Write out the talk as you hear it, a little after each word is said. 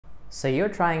So you're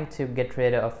trying to get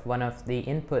rid of one of the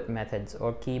input methods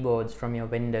or keyboards from your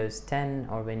Windows 10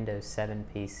 or Windows 7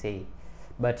 PC,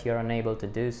 but you're unable to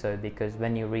do so because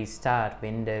when you restart,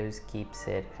 Windows keeps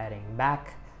it adding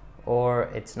back, or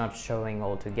it's not showing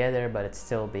altogether, but it's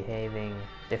still behaving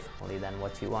differently than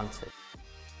what you wanted.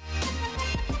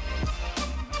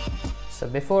 So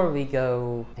before we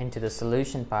go into the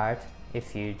solution part,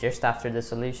 if you just after the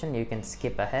solution, you can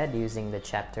skip ahead using the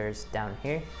chapters down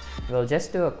here. We'll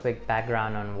just do a quick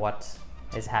background on what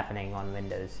is happening on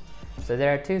Windows. So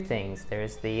there are two things.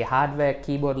 There's the hardware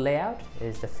keyboard layout,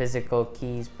 is the physical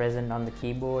keys present on the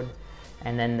keyboard,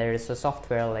 and then there's a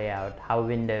software layout, how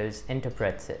Windows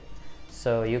interprets it.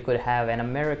 So you could have an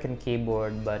American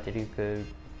keyboard, but you could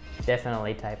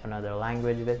definitely type another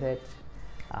language with it.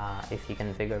 If you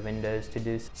configure Windows to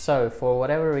do so. So for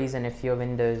whatever reason, if your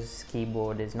Windows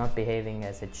keyboard is not behaving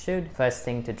as it should, first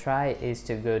thing to try is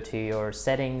to go to your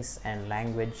settings and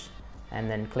language,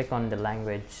 and then click on the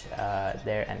language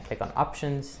there and click on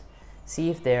options. See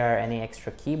if there are any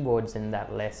extra keyboards in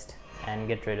that list and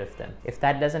get rid of them. If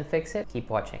that doesn't fix it, keep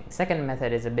watching. Second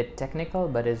method is a bit technical,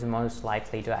 but is most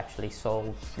likely to actually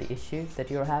solve the issue that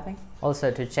you're having.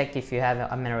 Also, to check if you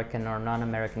have American or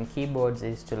non-American keyboards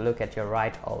is to look at your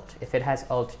right alt. If it has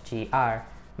Alt-GR,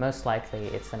 most likely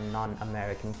it's a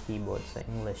non-American keyboard, so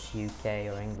English UK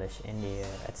or English India,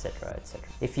 etc, etc.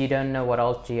 If you don't know what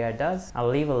Alt-GR does, I'll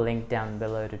leave a link down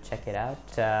below to check it out.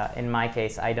 In my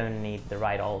case, I don't need the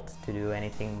right alt to do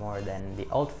anything more than the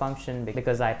alt function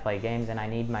because I play games and I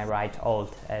need my right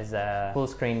alt as a full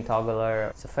screen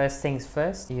toggler. So first things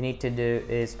first, you need to do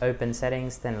is open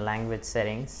settings, then language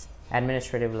settings,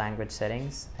 administrative language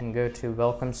settings, and go to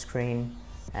welcome screen,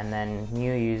 and then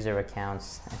new user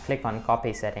accounts, and click on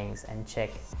copy settings and check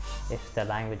if the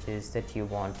languages that you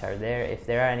want are there. If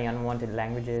there are any unwanted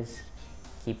languages,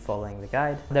 keep following the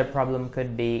guide. Another problem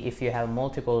could be if you have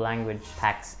multiple language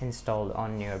packs installed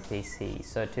on your PC.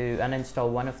 So to uninstall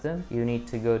one of them, you need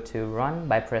to go to run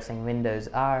by pressing Windows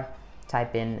R,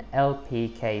 type in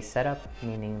LPK setup,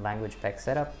 meaning language pack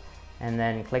setup, and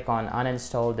then click on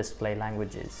uninstall display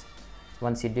languages.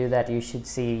 Once you do that, you should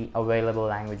see available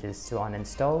languages to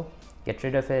uninstall. Get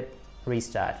rid of it,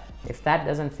 restart. If that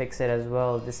doesn't fix it as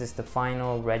well, this is the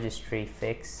final registry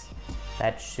fix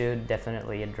that should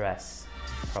definitely address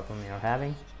the problem you're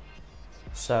having.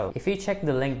 So if you check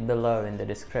the link below in the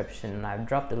description, I've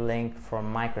dropped a link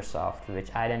from Microsoft which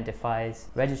identifies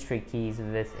registry keys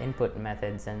with input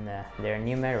methods, and they're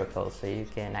numerical, so you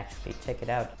can actually check it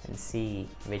out and see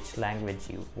which language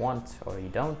you want or you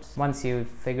don't. Once you've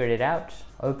figured it out,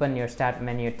 open your start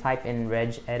menu, type in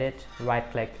regedit, right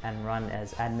click and run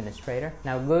as administrator.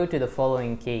 Now go to the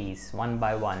following keys one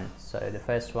by one. So the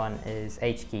first one is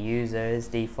H key users,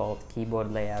 default,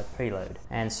 keyboard layout, preload,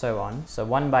 and so on. So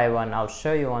one by one, I'll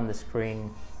show you on the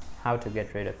screen how to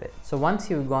get rid of it. So once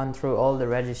you've gone through all the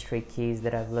registry keys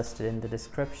that I've listed in the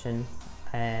description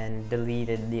and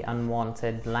deleted the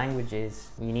unwanted languages,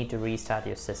 you need to restart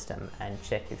your system and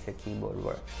check if your keyboard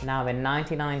works. Now in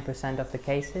 99% of the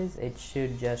cases, it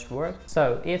should just work.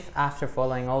 So if after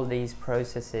following all these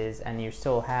processes and you're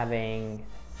still having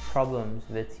problems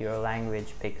with your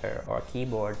language picker or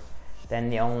keyboard,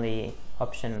 then the only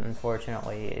option,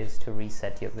 unfortunately, is to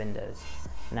reset your Windows.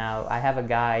 Now I have a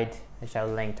guide which I'll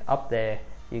link up there,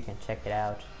 you can check it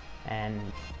out, and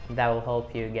that will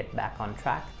help you get back on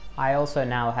track. I also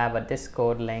now have a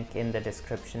Discord link in the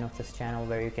description of this channel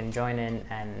where you can join in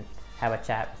and have a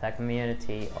chat with a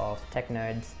community of tech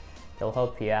nerds. They'll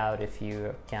help you out if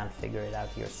you can't figure it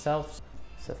out yourself.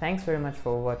 So thanks very much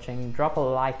for watching. Drop a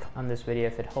like on this video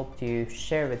if it helped you,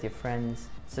 share with your friends,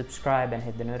 subscribe and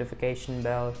hit the notification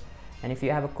bell. And if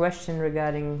you have a question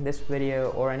regarding this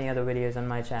video or any other videos on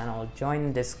my channel,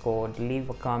 join Discord, leave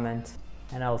a comment,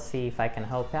 and I'll see if I can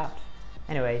help out.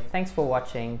 Anyway, thanks for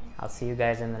watching. I'll see you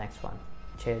guys in the next one.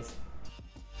 Cheers.